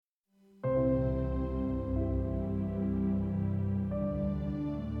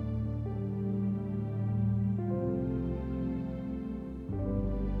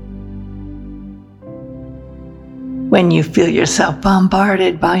When you feel yourself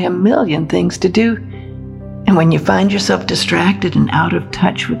bombarded by a million things to do, and when you find yourself distracted and out of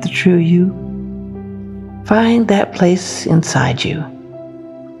touch with the true you, find that place inside you.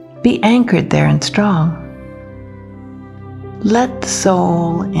 Be anchored there and strong. Let the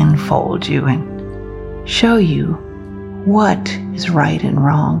soul enfold you and show you what is right and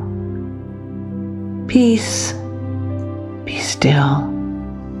wrong. Peace, be still.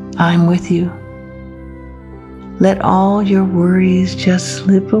 I'm with you. Let all your worries just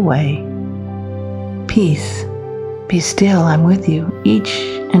slip away. Peace, be still. I'm with you each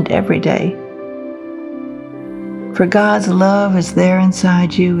and every day. For God's love is there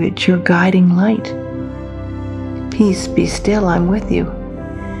inside you. It's your guiding light. Peace, be still. I'm with you.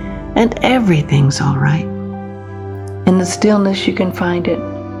 And everything's all right. In the stillness you can find it,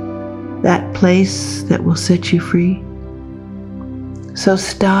 that place that will set you free. So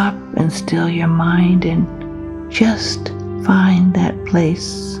stop and still your mind and just find that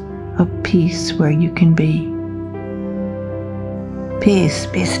place of peace where you can be. Peace,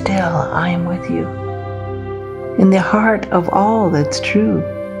 be still. I am with you. In the heart of all that's true.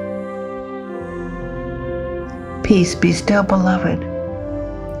 Peace, be still, beloved.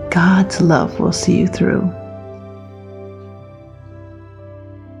 God's love will see you through.